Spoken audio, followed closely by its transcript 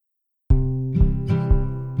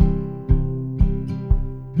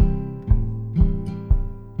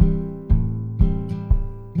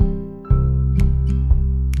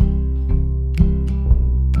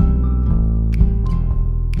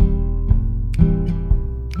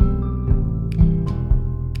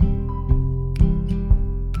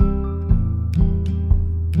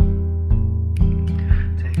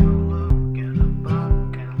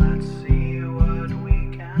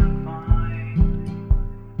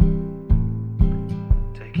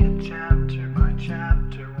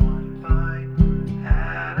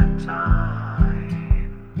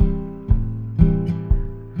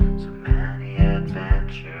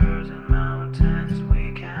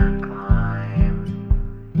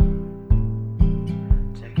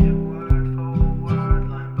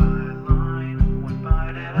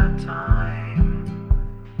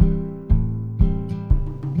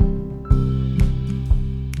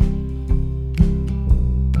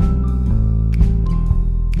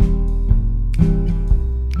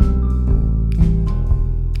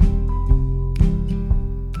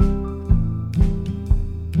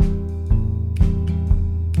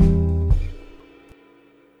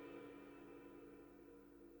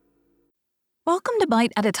Welcome to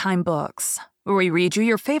Bite at a Time Books, where we read you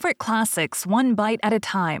your favorite classics one bite at a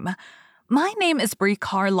time. My name is Brie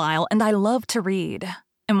Carlisle, and I love to read,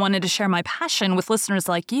 and wanted to share my passion with listeners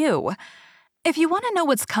like you. If you want to know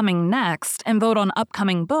what's coming next and vote on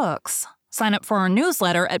upcoming books, sign up for our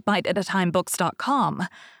newsletter at biteatatimebooks.com.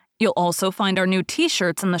 You'll also find our new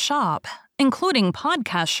t-shirts in the shop, including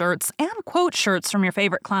podcast shirts and quote shirts from your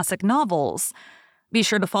favorite classic novels. Be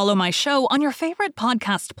sure to follow my show on your favorite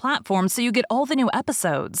podcast platform so you get all the new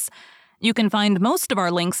episodes. You can find most of our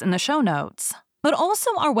links in the show notes, but also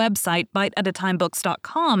our website,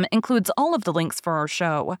 biteatatimebooks.com, includes all of the links for our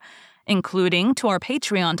show, including to our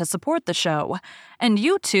Patreon to support the show, and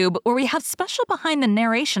YouTube, where we have special behind the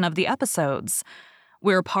narration of the episodes.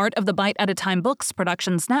 We're part of the Bite at a Time Books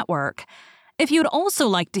Productions Network. If you'd also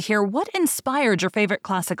like to hear what inspired your favorite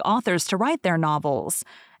classic authors to write their novels,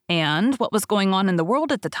 and what was going on in the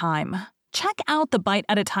world at the time, check out the Bite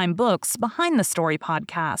at a Time Books Behind the Story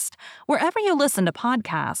podcast, wherever you listen to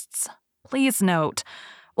podcasts. Please note,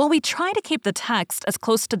 while we try to keep the text as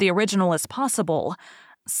close to the original as possible,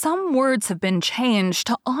 some words have been changed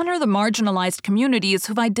to honor the marginalized communities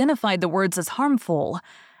who've identified the words as harmful,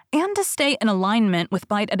 and to stay in alignment with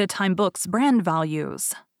Bite at a Time Books' brand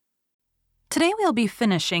values. Today we'll be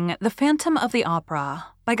finishing The Phantom of the Opera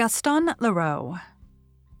by Gaston Leroux.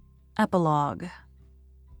 Epilogue.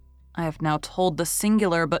 I have now told the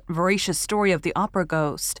singular but veracious story of the opera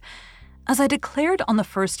ghost. As I declared on the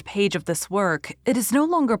first page of this work, it is no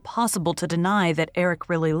longer possible to deny that Eric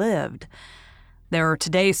really lived. There are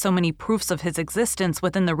today so many proofs of his existence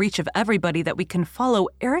within the reach of everybody that we can follow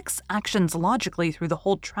Eric's actions logically through the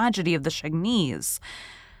whole tragedy of the Chagnys.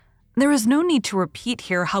 There is no need to repeat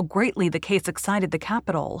here how greatly the case excited the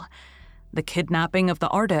capital. The kidnapping of the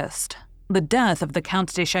artist, the death of the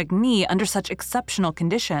Count de Chagny under such exceptional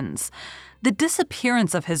conditions, the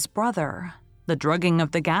disappearance of his brother, the drugging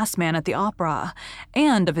of the gas man at the opera,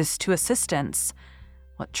 and of his two assistants.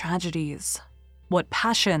 What tragedies, what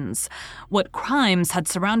passions, what crimes had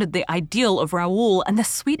surrounded the ideal of Raoul and the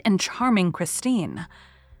sweet and charming Christine.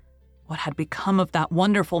 What had become of that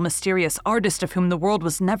wonderful, mysterious artist of whom the world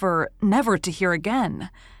was never to hear again?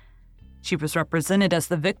 She was represented as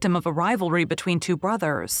the victim of a rivalry between two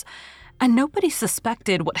brothers, and nobody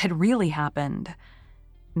suspected what had really happened.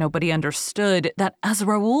 Nobody understood that as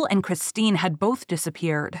Raoul and Christine had both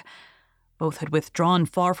disappeared, both had withdrawn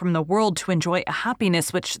far from the world to enjoy a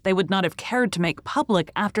happiness which they would not have cared to make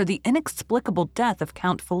public after the inexplicable death of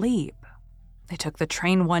Count Philippe. They took the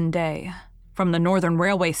train one day, from the northern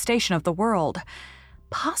railway station of the world.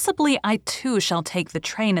 Possibly I too shall take the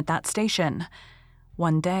train at that station,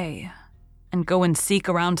 one day, and go and seek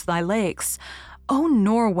around thy lakes, O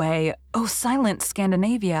Norway, O silent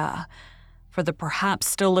Scandinavia, for the perhaps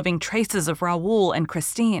still living traces of Raoul and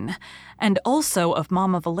Christine, and also of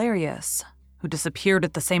Mamma Valerius, who disappeared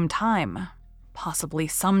at the same time. Possibly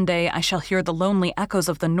someday I shall hear the lonely echoes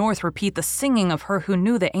of the north repeat the singing of her who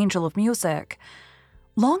knew the angel of music.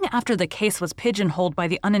 Long after the case was pigeonholed by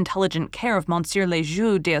the unintelligent care of Monsieur le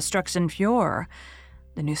Juge d'Instruction-Fior,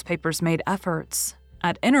 the newspapers made efforts,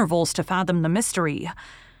 at intervals, to fathom the mystery.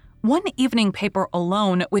 One evening paper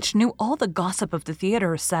alone, which knew all the gossip of the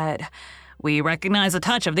theater, said, "We recognize a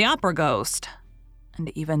touch of the opera ghost."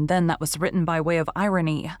 And even then that was written by way of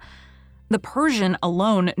irony. The Persian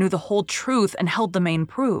alone knew the whole truth and held the main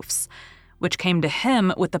proofs, which came to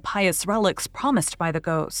him with the pious relics promised by the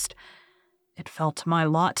ghost. It fell to my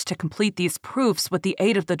lot to complete these proofs with the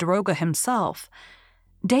aid of the Daroga himself.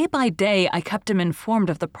 Day by day I kept him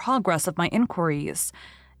informed of the progress of my inquiries,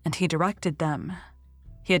 and he directed them.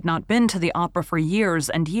 He had not been to the opera for years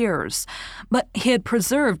and years, but he had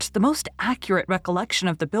preserved the most accurate recollection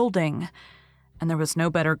of the building, and there was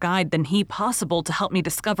no better guide than he possible to help me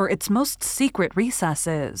discover its most secret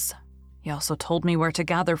recesses. He also told me where to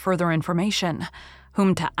gather further information,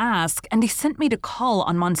 whom to ask, and he sent me to call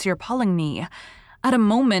on Monsieur Poligny at a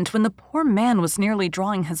moment when the poor man was nearly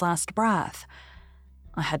drawing his last breath.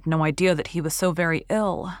 I had no idea that he was so very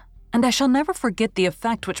ill, and I shall never forget the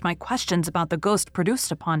effect which my questions about the ghost produced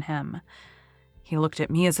upon him. He looked at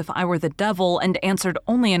me as if I were the devil and answered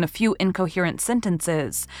only in a few incoherent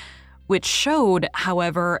sentences, which showed,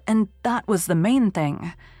 however, and that was the main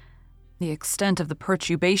thing, the extent of the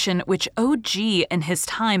perturbation which O.G. in his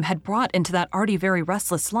time had brought into that already very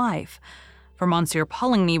restless life, for Monsieur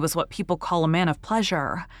Poligny was what people call a man of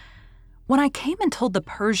pleasure. When I came and told the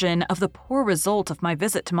Persian of the poor result of my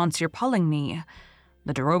visit to Monsieur Poligny,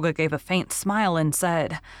 the Daroga gave a faint smile and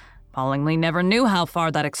said, "Poligny never knew how far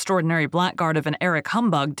that extraordinary blackguard of an Eric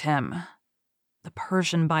humbugged him." The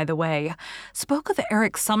Persian, by the way, spoke of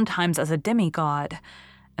Eric sometimes as a demigod,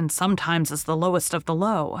 and sometimes as the lowest of the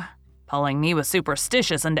low. Poligny was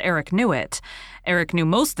superstitious, and Eric knew it. Eric knew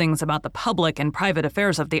most things about the public and private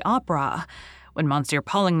affairs of the opera. When Monsieur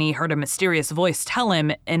Poligny heard a mysterious voice tell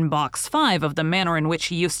him, in Box 5, of the manner in which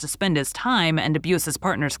he used to spend his time and abuse his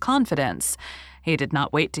partner's confidence, he did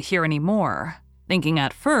not wait to hear any more. Thinking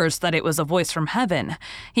at first that it was a voice from heaven,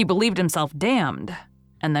 he believed himself damned.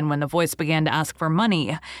 And then when the voice began to ask for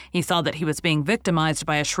money, he saw that he was being victimized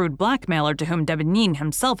by a shrewd blackmailer to whom de Benignes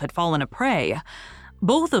himself had fallen a prey.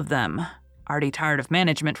 Both of them, already tired of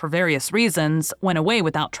management for various reasons, went away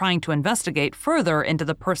without trying to investigate further into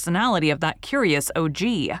the personality of that curious OG,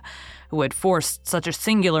 who had forced such a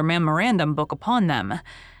singular memorandum book upon them.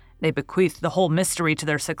 They bequeathed the whole mystery to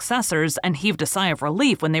their successors and heaved a sigh of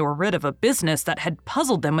relief when they were rid of a business that had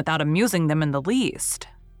puzzled them without amusing them in the least.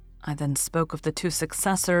 I then spoke of the two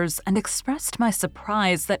successors and expressed my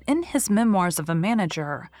surprise that in his Memoirs of a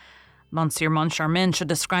Manager, Monsieur Moncharmin should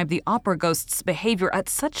describe the opera ghost's behavior at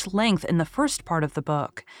such length in the first part of the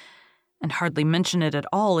book, and hardly mention it at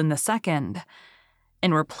all in the second.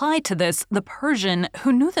 In reply to this, the Persian,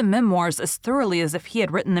 who knew the memoirs as thoroughly as if he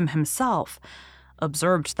had written them himself,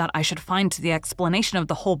 observed that I should find the explanation of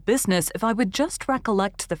the whole business if I would just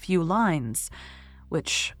recollect the few lines,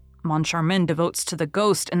 which Moncharmin devotes to the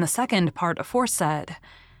ghost in the second part aforesaid.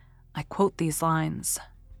 I quote these lines,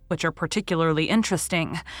 which are particularly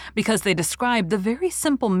interesting because they describe the very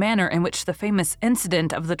simple manner in which the famous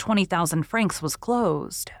incident of the 20,000 francs was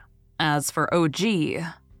closed. As for O.G.,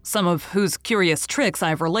 some of whose curious tricks I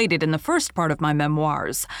have related in the first part of my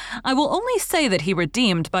memoirs, I will only say that he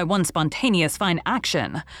redeemed by one spontaneous fine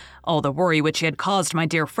action all the worry which he had caused my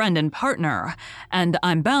dear friend and partner, and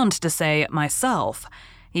I'm bound to say myself.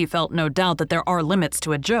 He felt no doubt that there are limits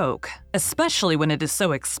to a joke, especially when it is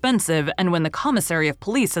so expensive and when the commissary of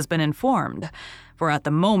police has been informed. For at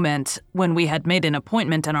the moment, when we had made an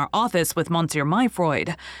appointment in our office with Monsieur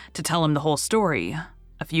Myfroyd to tell him the whole story,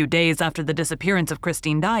 a few days after the disappearance of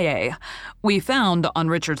Christine Daae, we found on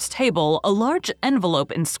Richard's table a large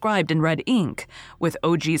envelope inscribed in red ink with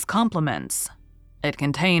OG's compliments. It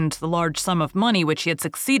contained the large sum of money which he had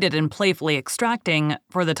succeeded in playfully extracting,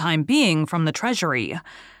 for the time being, from the treasury.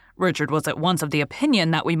 Richard was at once of the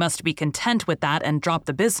opinion that we must be content with that and drop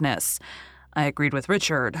the business. I agreed with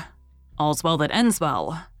Richard. All's well that ends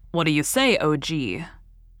well. What do you say, O.G.?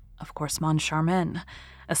 Of course, Moncharmin,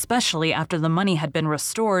 especially after the money had been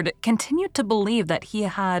restored, continued to believe that he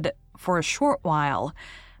had, for a short while,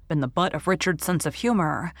 been the butt of Richard's sense of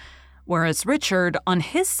humor, whereas Richard, on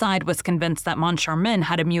his side, was convinced that Moncharmin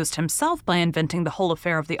had amused himself by inventing the whole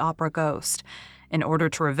affair of the opera ghost, in order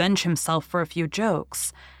to revenge himself for a few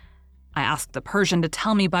jokes. I asked the Persian to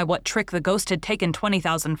tell me by what trick the ghost had taken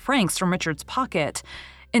 20,000 francs from Richard's pocket,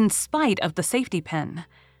 in spite of the safety pin.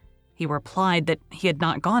 He replied that he had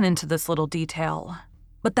not gone into this little detail,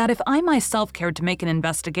 but that if I myself cared to make an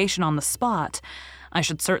investigation on the spot, I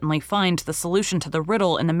should certainly find the solution to the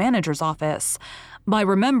riddle in the manager's office, by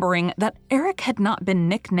remembering that Eric had not been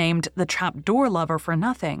nicknamed the trapdoor lover for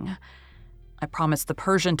nothing. I promised the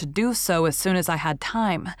Persian to do so as soon as I had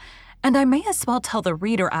time, and I may as well tell the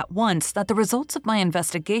reader at once that the results of my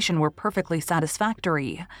investigation were perfectly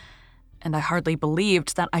satisfactory, and I hardly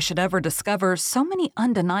believed that I should ever discover so many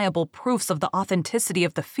undeniable proofs of the authenticity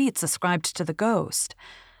of the feats ascribed to the ghost.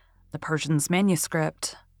 The Persian's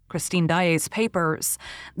manuscript, Christine Daae's papers,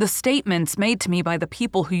 the statements made to me by the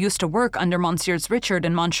people who used to work under Messieurs Richard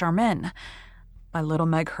and Moncharmin, by little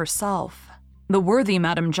Meg herself, the worthy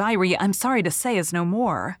Madame Giry, I'm sorry to say, is no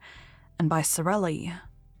more, and by Sorelli,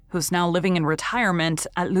 who's now living in retirement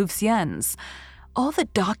at Louvciennes. All the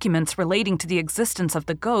documents relating to the existence of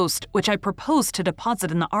the ghost, which I proposed to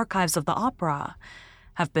deposit in the archives of the opera,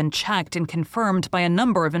 have been checked and confirmed by a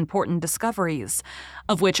number of important discoveries,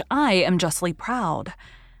 of which I am justly proud.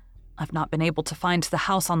 I've not been able to find the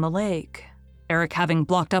house on the lake, Eric having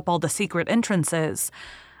blocked up all the secret entrances.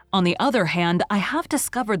 On the other hand, I have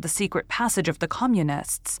discovered the secret passage of the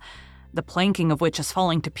communists, the planking of which is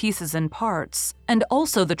falling to pieces in parts, and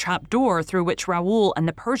also the trapdoor through which Raoul and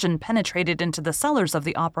the Persian penetrated into the cellars of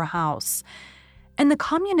the opera house. In the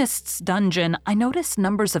communists' dungeon, I noticed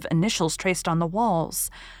numbers of initials traced on the walls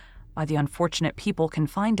by the unfortunate people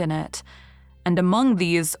confined in it, and among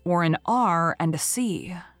these were an R and a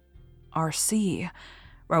C. R.C.,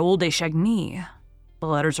 Raoul de Chagny. The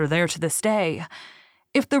letters are there to this day.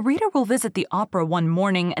 If the reader will visit the opera one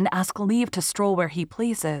morning and ask leave to stroll where he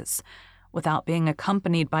pleases, without being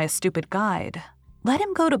accompanied by a stupid guide, let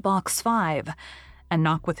him go to Box 5 and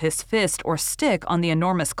knock with his fist or stick on the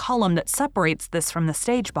enormous column that separates this from the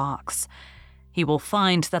stage box. He will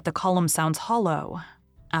find that the column sounds hollow,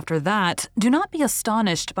 After that, do not be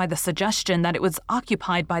astonished by the suggestion that it was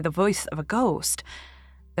occupied by the voice of a ghost.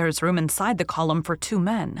 There is room inside the column for 2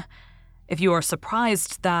 men. If you are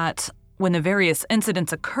surprised that, when the various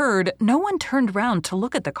incidents occurred, no one turned round to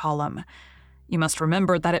look at the column, you must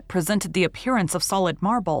remember that it presented the appearance of solid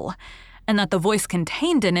marble, and that the voice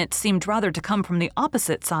contained in it seemed rather to come from the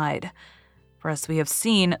opposite side. For as we have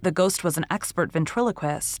seen, the ghost was an expert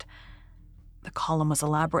ventriloquist. The column was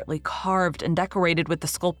elaborately carved and decorated with the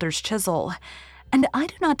sculptor's chisel, and I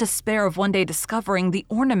do not despair of one day discovering the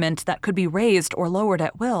ornament that could be raised or lowered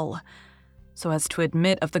at will, so as to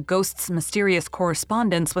admit of the ghost's mysterious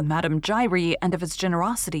correspondence with Madame Giry and of his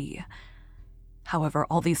generosity. However,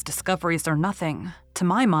 all these discoveries are nothing, to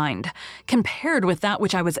my mind, compared with that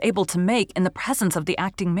which I was able to make in the presence of the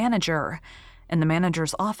acting manager, in the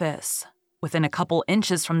manager's office, within a couple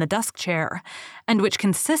inches from the desk chair, and which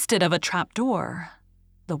consisted of a trapdoor,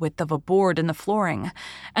 the width of a board in the flooring,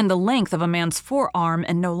 and the length of a man's forearm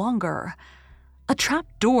and no longer. A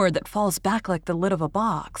trapdoor that falls back like the lid of a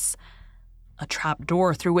box. A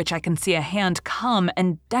trapdoor through which I can see a hand come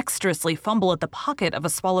and dexterously fumble at the pocket of a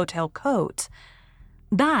swallowtail coat.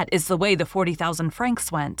 That is the way the 40,000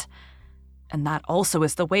 francs went. And that also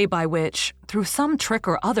is the way by which, through some trick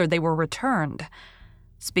or other, they were returned.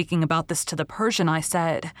 Speaking about this to the Persian, I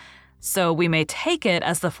said, "So we may take it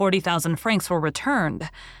as the 40,000 francs were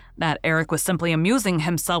returned, that Eric was simply amusing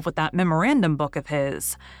himself with that memorandum book of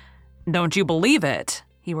his." "Don't you believe it?"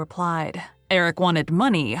 he replied. "Eric wanted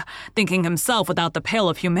money, thinking himself without the pale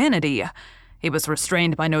of humanity. He was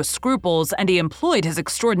restrained by no scruples, and he employed his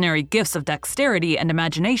extraordinary gifts of dexterity and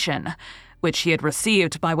imagination, which he had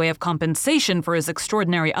received by way of compensation for his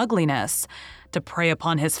extraordinary ugliness, to prey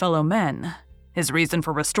upon his fellow men. His reason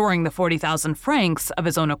for restoring the 40,000 francs of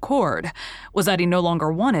his own accord was that he no longer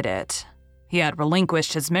wanted it. He had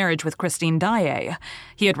relinquished his marriage with Christine Daae.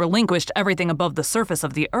 He had relinquished everything above the surface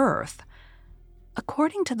of the earth."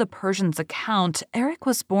 According to the Persian's account, Eric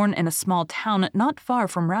was born in a small town not far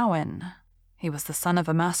from Rouen. He was the son of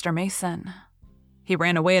a master mason. He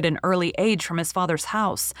ran away at an early age from his father's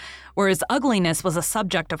house, where his ugliness was a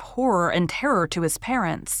subject of horror and terror to his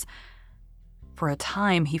parents. For a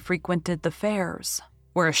time, he frequented the fairs,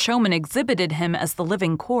 where a showman exhibited him as the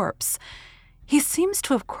living corpse. He seems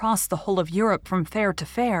to have crossed the whole of Europe from fair to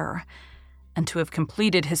fair, and to have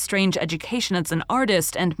completed his strange education as an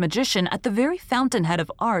artist and magician at the very fountainhead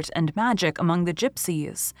of art and magic among the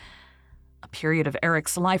gypsies. A period of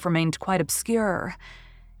Eric's life remained quite obscure.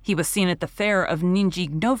 He was seen at the fair of Nizhny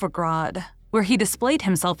Novgorod, where he displayed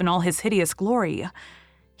himself in all his hideous glory.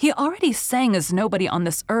 He already sang as nobody on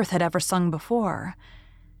this earth had ever sung before.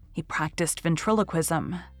 He practiced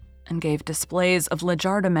ventriloquism and gave displays of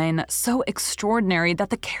legerdemain so extraordinary that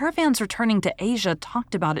the caravans returning to Asia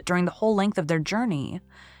talked about it during the whole length of their journey.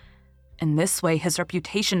 In this way, his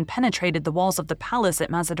reputation penetrated the walls of the palace at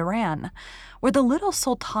Mazaderan, where the little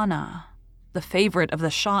sultana, the favorite of the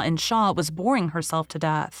Shah-in-Shah, was boring herself to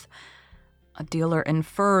death. A dealer in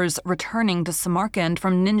furs returning to Samarkand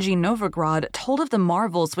from Nizhny Novgorod told of the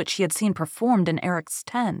marvels which he had seen performed in Eric's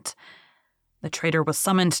tent. The trader was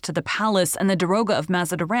summoned to the palace, and the daroga of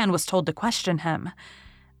Mazaderan was told to question him.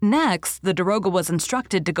 Next, the daroga was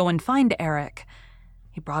instructed to go and find Eric.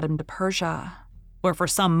 He brought him to Persia, where for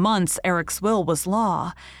some months Eric's will was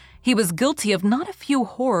law. He was guilty of not a few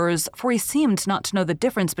horrors, for he seemed not to know the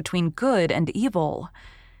difference between good and evil.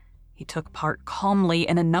 He took part calmly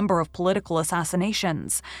in a number of political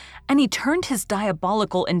assassinations, and he turned his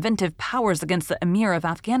diabolical inventive powers against the Emir of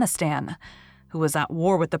Afghanistan, who was at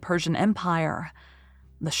war with the Persian Empire.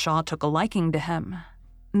 The Shah took a liking to him.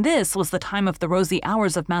 This was the time of the rosy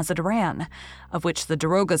hours of Mazaderan, of which the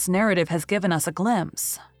daroga's narrative has given us a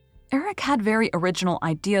glimpse. Eric had very original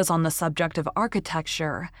ideas on the subject of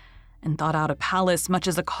architecture, and thought out a palace much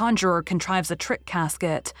as a conjurer contrives a trick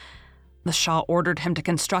casket. The Shah ordered him to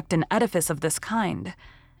construct an edifice of this kind.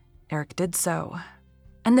 Eric did so,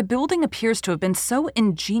 and the building appears to have been so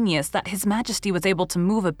ingenious that His Majesty was able to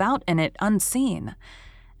move about in it unseen,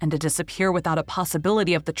 and to disappear without a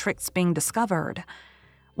possibility of the tricks being discovered.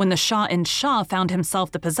 When the Shah-in-Shah found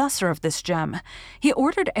himself the possessor of this gem, he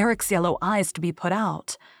ordered Eric's yellow eyes to be put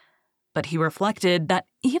out. But he reflected that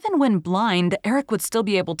even when blind, Eric would still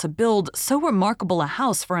be able to build so remarkable a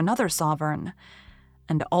house for another sovereign,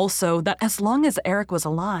 and also that as long as Eric was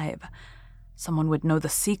alive, someone would know the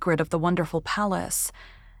secret of the wonderful palace.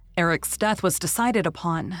 Eric's death was decided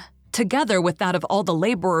upon, together with that of all the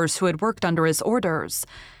laborers who had worked under his orders.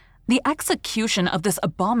 The execution of this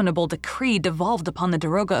abominable decree devolved upon the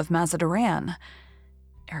daroga of Mazaderan.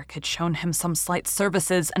 Eric had shown him some slight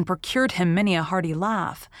services and procured him many a hearty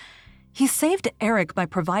laugh. He saved Eric by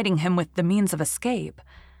providing him with the means of escape,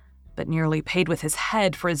 but nearly paid with his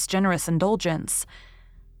head for his generous indulgence.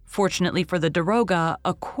 Fortunately for the daroga,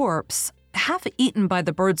 a corpse, half eaten by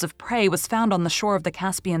the birds of prey, was found on the shore of the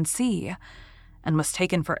Caspian Sea and was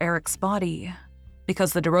taken for Eric's body.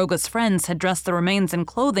 Because the daroga's friends had dressed the remains in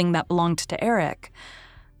clothing that belonged to Eric,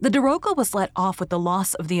 the daroga was let off with the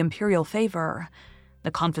loss of the imperial favor,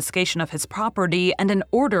 the confiscation of his property, and an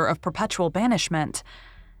order of perpetual banishment.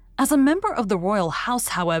 As a member of the royal house,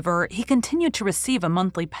 however, he continued to receive a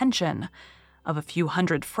monthly pension of a few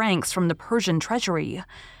hundred francs from the Persian treasury,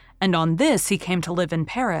 and on this he came to live in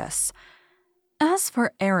Paris. As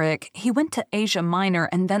for Eric, he went to Asia Minor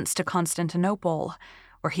and thence to Constantinople,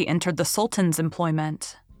 where he entered the Sultan's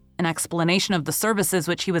employment. An explanation of the services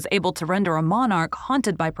which he was able to render a monarch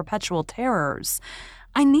haunted by perpetual terrors.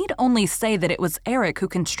 I need only say that it was Eric who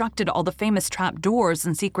constructed all the famous trapdoors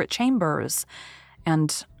and secret chambers,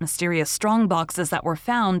 and mysterious strongboxes that were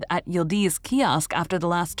found at Yildiz kiosk after the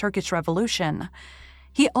last Turkish Revolution.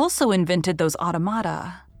 He also invented those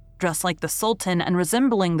automata, dressed like the Sultan and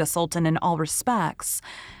resembling the Sultan in all respects,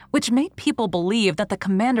 which made people believe that the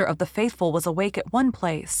commander of the faithful was awake at one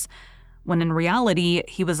place, when in reality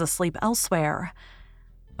he was asleep elsewhere.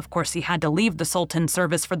 Of course, he had to leave the Sultan's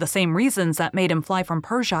service for the same reasons that made him fly from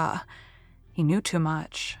Persia. He knew too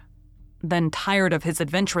much. Then, tired of his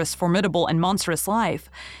adventurous, formidable, and monstrous life,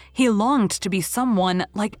 he longed to be someone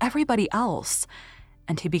like everybody else,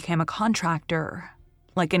 and he became a contractor,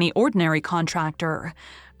 like any ordinary contractor,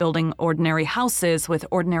 building ordinary houses with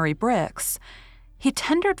ordinary bricks. He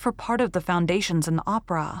tendered for part of the foundations in the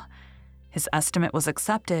opera. His estimate was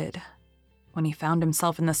accepted. When he found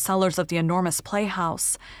himself in the cellars of the enormous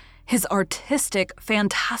playhouse, his artistic,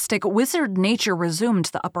 fantastic, wizard nature resumed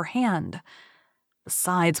the upper hand.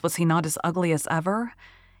 Besides, was he not as ugly as ever?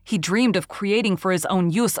 He dreamed of creating for his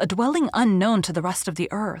own use a dwelling unknown to the rest of the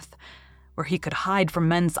earth, where he could hide from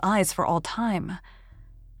men's eyes for all time.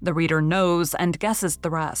 The reader knows and guesses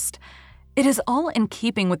the rest. It is all in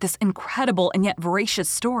keeping with this incredible and yet voracious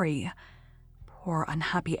story. Poor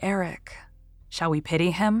unhappy Eric. Shall we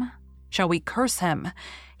pity him? Shall we curse him?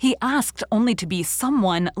 He asked only to be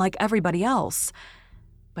someone like everybody else.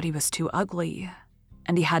 But he was too ugly,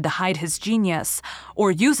 and he had to hide his genius,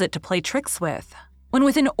 or use it to play tricks with, when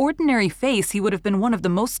with an ordinary face he would have been one of the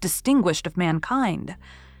most distinguished of mankind.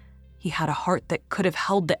 He had a heart that could have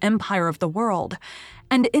held the empire of the world,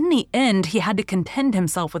 and in the end he had to content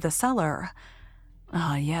himself with a cellar.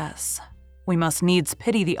 Ah, yes, we must needs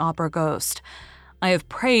pity the opera ghost. I have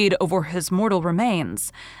prayed over his mortal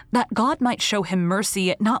remains, that God might show him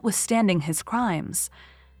mercy notwithstanding his crimes.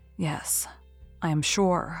 Yes, I am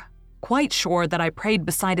sure, quite sure that I prayed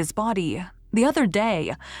beside his body the other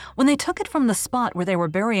day when they took it from the spot where they were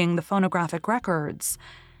burying the phonographic records.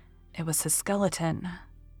 It was his skeleton.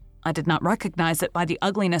 I did not recognize it by the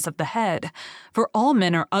ugliness of the head, for all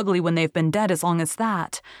men are ugly when they've been dead as long as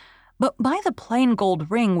that, but by the plain gold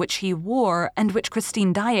ring which he wore and which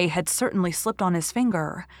Christine Daae had certainly slipped on his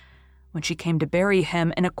finger when she came to bury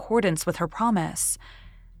him in accordance with her promise.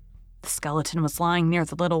 The skeleton was lying near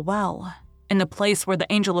the little well, in the place where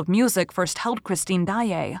the angel of music first held Christine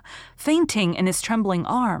Daae, fainting in his trembling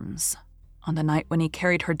arms, on the night when he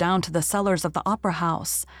carried her down to the cellars of the opera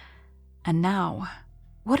house. And now,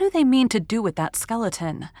 what do they mean to do with that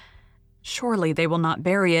skeleton? Surely they will not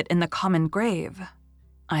bury it in the common grave.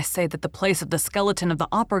 I say that the place of the skeleton of the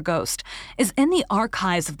opera ghost is in the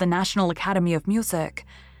archives of the National Academy of Music.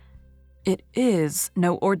 It is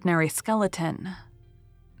no ordinary skeleton.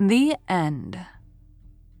 The end.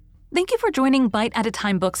 Thank you for joining Bite at a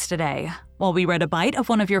Time Books today, while we read a bite of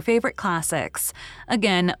one of your favorite classics.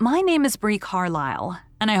 Again, my name is Brie Carlisle,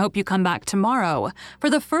 and I hope you come back tomorrow for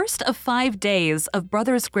the first of 5 days of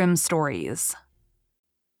Brothers Grimm stories.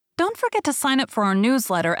 Don't forget to sign up for our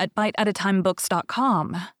newsletter at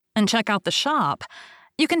biteatatimebooks.com and check out the shop.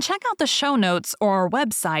 You can check out the show notes or our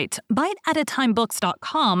website,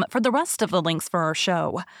 biteatatimebooks.com, for the rest of the links for our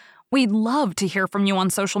show. We'd love to hear from you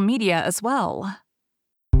on social media as well.